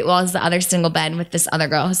 On the right wall is the other single bed with this other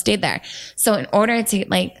girl who stayed there. So in order to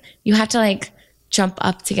like, you have to like jump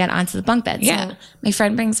up to get onto the bunk bed. Yeah. So my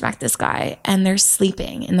friend brings back this guy and they're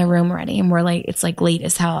sleeping in the room already. And we're like, it's like late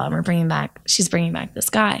as hell. And she's bringing back this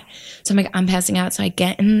guy. So I'm like, I'm passing out. So I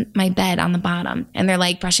get in my bed on the bottom and they're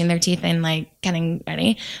like brushing their teeth and like getting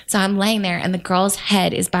ready. So I'm laying there and the girl's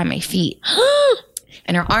head is by my feet.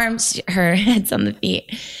 And her head's on the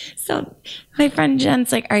feet. So my friend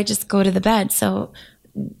Jen's like, all right, just go to the bed. So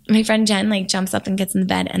my friend Jen like jumps up and gets in the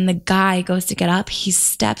bed, and the guy goes to get up. He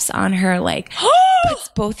steps on her, like puts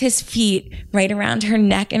both his feet right around her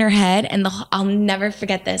neck and her head. And I'll never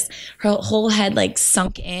forget this. Her whole head like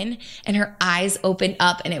sunk in and her eyes opened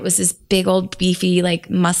up, and it was this big old beefy, like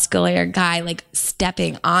muscular guy like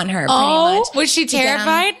stepping on her. Pretty much. Was she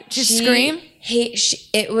terrified? Did she scream?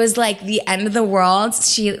 It was like the end of the world.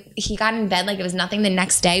 He got in bed like it was nothing. The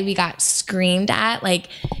next day we got screamed at. Like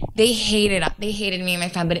they hated me and my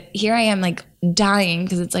friend. But here I am like dying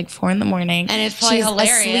because it's like 4 a.m. and it's probably she's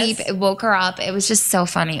hilarious. asleep. It woke her up. It was just so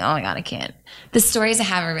funny. Oh my God, I can't. The stories I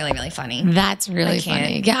have are really, really funny. That's really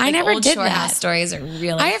funny. Yeah, I never old did shore that. house stories are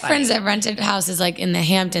really I have friends that rented houses like in the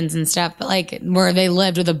Hamptons and stuff, but like where they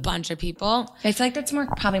lived with a bunch of people. I feel like that's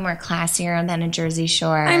probably more classier than a Jersey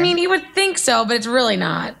Shore. I mean, you would think so, but it's really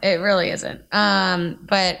not. It really isn't.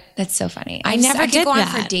 But that's so funny. I never could did go on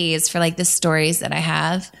that. for days for like the stories that I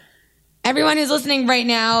have. Everyone who's listening right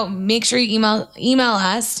now, make sure you email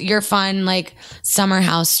us your fun like summer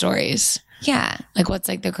house stories. Yeah. Like what's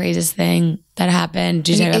like the craziest thing that happened?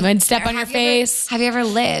 Did you ever step on your face? Have you ever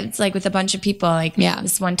lived like with a bunch of people? Like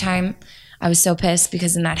this one time I was so pissed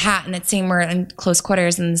because in that hat and that scene we're in close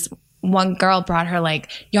quarters, and this one girl brought her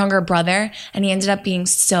like younger brother, and he ended up being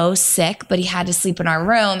so sick, but he had to sleep in our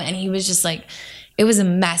room, and he was just like, it was a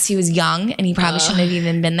mess. He was young and he probably shouldn't have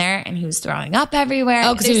even been there, and he was throwing up everywhere.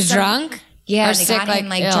 Oh, because he was drunk? Yeah, or they sick, got him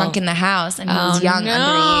like ill? drunk in the house, and he was young,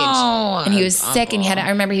 underage, and he was sick, and I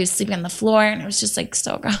remember he was sleeping on the floor, and it was just like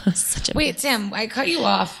so gross. Wait, Sam, I cut you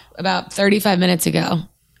off about 35 minutes ago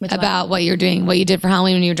about what you're doing, what you did for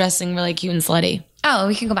Halloween when you were dressing really cute and slutty. Oh,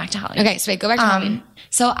 we can go back to Halloween. Okay, so wait, go back to Halloween.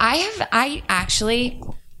 So I actually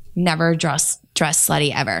never dress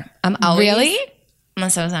slutty ever. I'm always, really?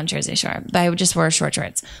 Unless I was on Jersey Shore, but I just wore short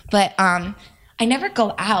shorts. But I never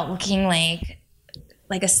go out looking like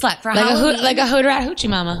a slut for Halloween. Like a hood rat hoochie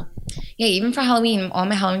mama. Yeah, even for Halloween, all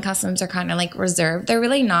my Halloween costumes are kind of like reserved. They're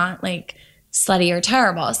really not like slutty or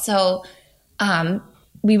terrible. So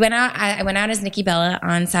we went out. I went out as Nikki Bella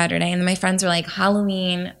on Saturday, and then my friends were like,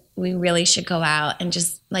 Halloween, we really should go out and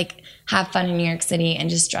just like have fun in New York City and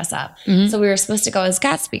just dress up. Mm-hmm. So we were supposed to go as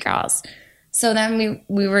Gatsby girls. So then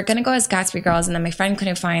we were going to go as Gatsby girls, and then my friend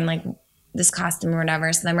couldn't find like this costume or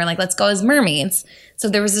whatever. So then we're like, let's go as mermaids. So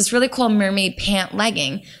there was this really cool mermaid pant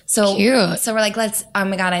legging. So cute. So we're like, oh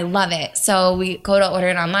my God, I love it. So we go to order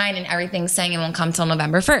it online, and everything's saying it won't come till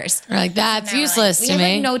November 1st. We're like, that's useless to me. We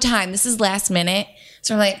have like no time. This is last minute.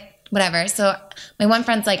 So we're like, whatever. So my one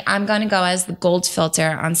friend's like, I'm going to go as the gold filter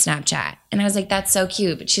on Snapchat. And I was like, that's so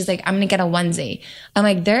cute. But she's like, I'm going to get a onesie. I'm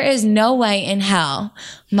like, there is no way in hell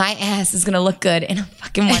my ass is going to look good in a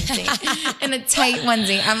fucking onesie, in a tight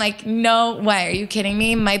onesie. I'm like, no way. Are you kidding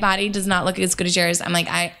me? My body does not look as good as yours. I'm like,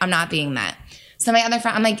 I'm not being that. So my other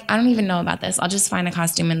friend, I'm like, I don't even know about this. I'll just find a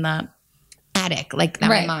costume in the attic like that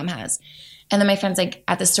my mom has. And then my friend's like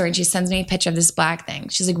at the store, and she sends me a picture of this black thing.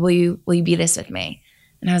 She's like, will you be this with me?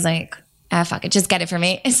 And I was like, fuck it, just get it for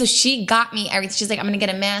me. And so she got me everything. She's like, I'm going to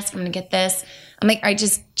get a mask. I'm going to get this. I'm like, all right,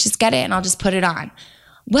 just get it and I'll just put it on.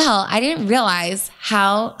 Well, I didn't realize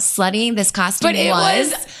how slutty this costume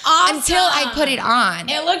was awesome. Until I put it on.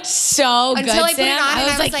 It looked so good, Until I put Sam. it on, I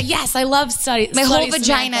was like, yes, I love slutty. My whole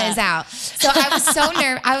vagina is out. So I was so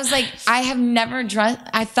nervous. I was like, I have never dressed.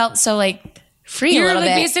 I felt so like free a little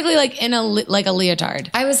bit. Basically like in a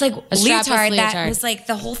leotard. I was like, a leotard. That was like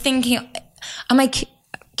the whole thing came. I'm like,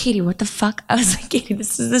 Katie, what the fuck? I was like, Katie,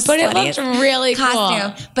 this is the sluttiest But it looked really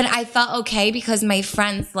costume. cool. But I felt okay because my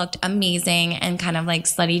friends looked amazing and kind of like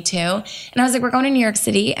slutty too. And I was like, we're going to New York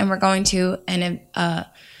City, and we're going to a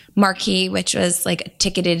marquee, which was like a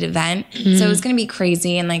ticketed event. Mm-hmm. So it was going to be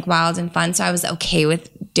crazy and like wild and fun. So I was okay with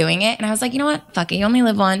doing it. And I was like, you know what? Fuck it. You only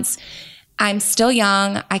live once. I'm still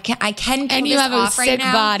young. I can pull and you this have off a right sick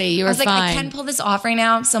now. body. You were I was like, fine. I can pull this off right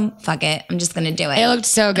now. So fuck it. I'm just gonna do it. It looked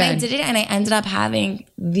so good. And I did it, and I ended up having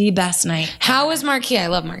the best night. How was Marquee? I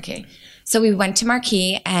love Marquee. So we went to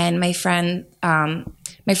Marquee, and my friend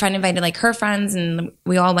invited like her friends, and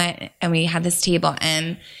we all went, and we had this table,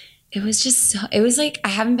 and it was just it was like, I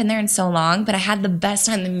haven't been there in so long, but I had the best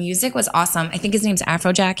time. The music was awesome. I think his name's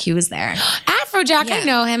Afrojack. He was there. Afrojack, yeah. I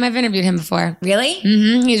know him. I've interviewed him before. Really?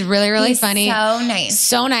 Mm-hmm. He's really funny. So nice.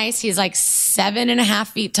 So nice. He's like 7.5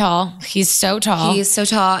 feet tall. He's so tall. He is so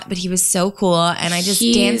tall, but he was so cool. And I just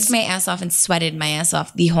danced my ass off and sweated my ass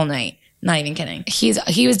off the whole night. Not even kidding. He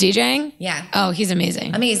was DJing? Yeah. Oh, he's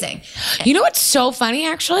amazing. Amazing. You know what's so funny,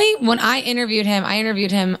 actually? When I interviewed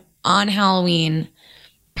him on Halloween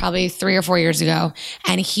probably 3 or 4 years ago,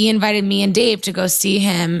 and he invited me and Dave to go see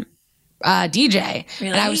him DJ.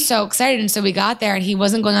 Really? And I was so excited. And so we got there and he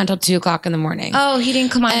wasn't going on until 2:00 in the morning. Oh, he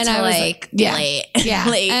didn't come on And until I was like yeah, late. Yeah.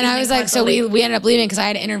 Late. And I was like, so we ended up leaving because I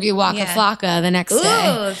had to interview Waka Yeah. Flocka the next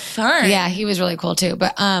day. Ooh, fun. Yeah, he was really cool too.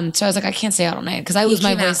 But so I was like, I can't stay out all night because I lose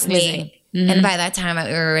my voice sneezing. And by that time,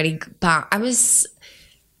 we were already. I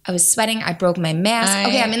was sweating. I broke my mask.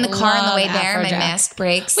 I'm in the car on the way there. My mask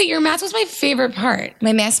breaks. Wait, your mask was my favorite part.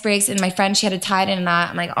 My mask breaks, and my friend, she had to tie it in a knot.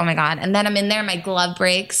 I'm like, oh my God. And then I'm in there, my glove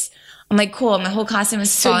breaks. I'm like, cool. My whole costume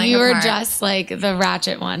is falling So you were apart. just like the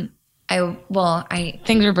ratchet one.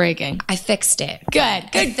 Things were breaking. I fixed it.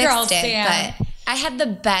 Good girl, Sam. But I had the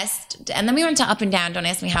best. And then we went to Up and Down. Don't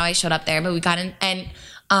ask me how I showed up there, but we got in,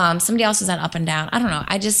 and somebody else was at Up and Down. I don't know.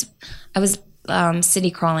 I was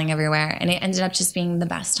city crawling everywhere, and it ended up just being the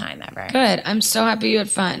best time ever. Good. I'm so happy you had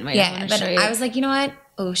fun. Wait, but I was like, you know what?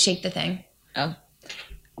 Oh, shake the thing. Oh.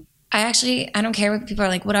 I don't care what people are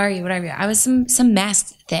like, what are you? I was some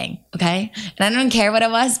masked thing, okay? And I don't care what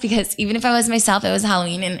it was because even if I was myself, it was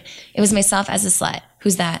Halloween and it was myself as a slut.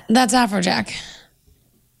 Who's that? That's Afrojack.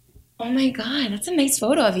 Oh my God, that's a nice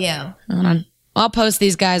photo of you. Hold on. I'll post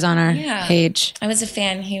these guys on our page. I was a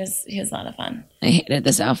fan. He was a lot of fun. I hated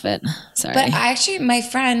this outfit. Sorry. But my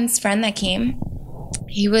friend's friend that came,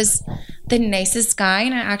 he was the nicest guy,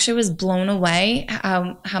 and I actually was blown away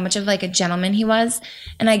how much of like a gentleman he was.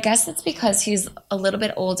 And I guess it's because he's a little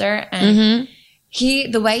bit older, and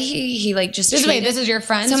the way he like just wait, this is your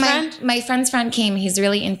friend's friend? My friend's friend came. He's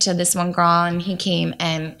really into this one girl, and he came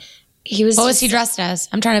and he was. What was he dressed as?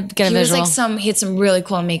 I'm trying to get a visual. He had some really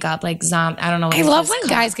cool makeup, like I don't know. What I love when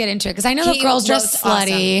guys get into it because I know the girls dress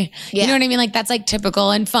slutty. Awesome. Yeah. You know what I mean? Like that's like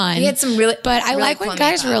typical and fun. He had some really, but I really like cool when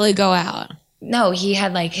guys makeup. really go out. No, he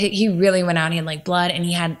had like he really went out. He had like blood, and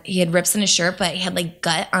he had rips in his shirt, but he had like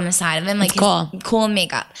gut on the side of him, like cool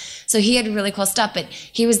makeup. So he had really cool stuff. But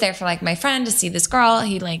he was there for like my friend to see this girl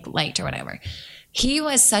he like liked or whatever. He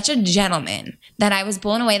was such a gentleman that I was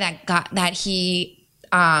blown away that he.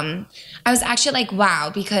 I was actually like,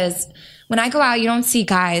 wow, because when I go out, you don't see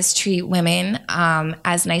guys treat women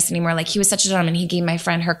as nice anymore. Like he was such a gentleman. He gave my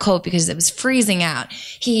friend her coat because it was freezing out.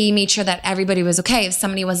 He made sure that everybody was okay. If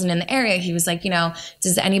somebody wasn't in the area, he was like,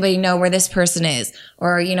 does anybody know where this person is?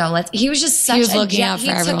 Or, he was just such he was looking out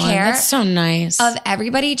for everyone. That's so nice. Of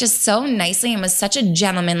everybody just so nicely and was such a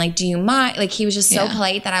gentleman. Like, do you mind? Like he was just so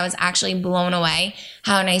polite that I was actually blown away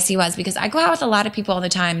how nice he was because I go out with a lot of people all the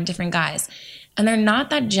time, different guys, and they're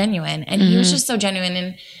not that genuine. And he was just so genuine.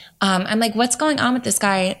 And I'm like, what's going on with this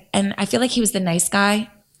guy? And I feel like he was the nice guy.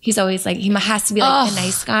 He's always like, he has to be like the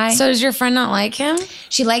nice guy. So does your friend not like him?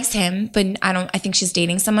 She likes him, but I think she's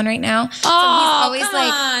dating someone right now. So he's always come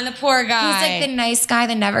on, the poor guy. He's like the nice guy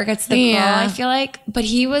that never gets the girl, I feel like. But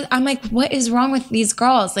I'm like, what is wrong with these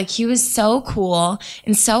girls? Like he was so cool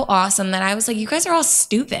and so awesome that I was like, you guys are all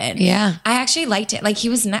stupid. Yeah. I actually liked it. Like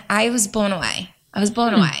I was blown away.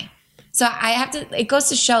 away. So it goes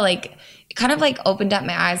to show like, it kind of like opened up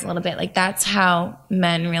my eyes a little bit. Like that's how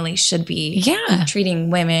men really should be treating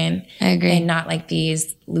women. I agree. And not like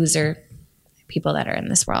these loser people that are in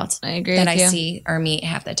this world. I agree that with you. see or meet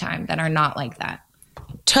half the time that are not like that.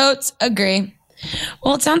 Totes agree.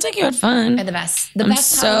 Well, it sounds like you had fun. They're the best. I'm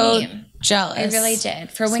best so Halloween. Jealous. I really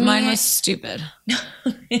did. For when mine was stupid.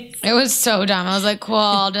 It was so dumb. I was like, cool,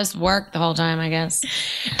 I'll just work the whole time, I guess.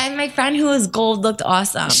 And my friend who was gold looked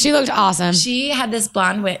awesome. She looked awesome. She had this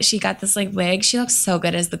blonde wig. She got this like wig. She looks so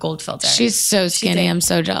good as the gold filter. She's so skinny. I'm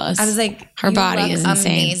so jealous. I was like, her body is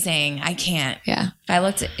insane. Amazing. I can't. Yeah.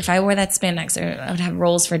 If I wore that spandex, I would have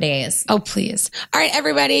rolls for days. Oh, please. All right,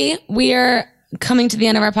 everybody. We are coming to the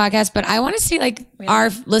end of our podcast, but I want to see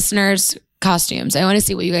our listeners' costumes. I want to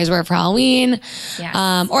see what you guys wear for Halloween,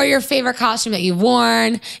 or your favorite costume that you've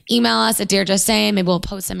worn. Email us at Dear Just Saying. Maybe we'll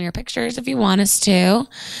post some of your pictures if you want us to.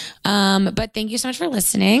 But thank you so much for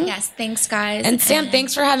listening. Yes, thanks, guys. And Sam,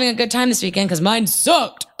 thanks for having a good time this weekend because mine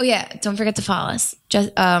sucked. Oh yeah, don't forget to follow us.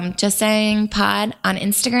 Just Saying Pod on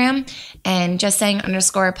Instagram and Just Saying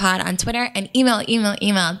 _pod on Twitter, and email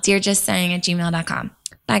dearjustsaying@gmail.com.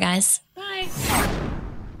 Bye guys. Bye.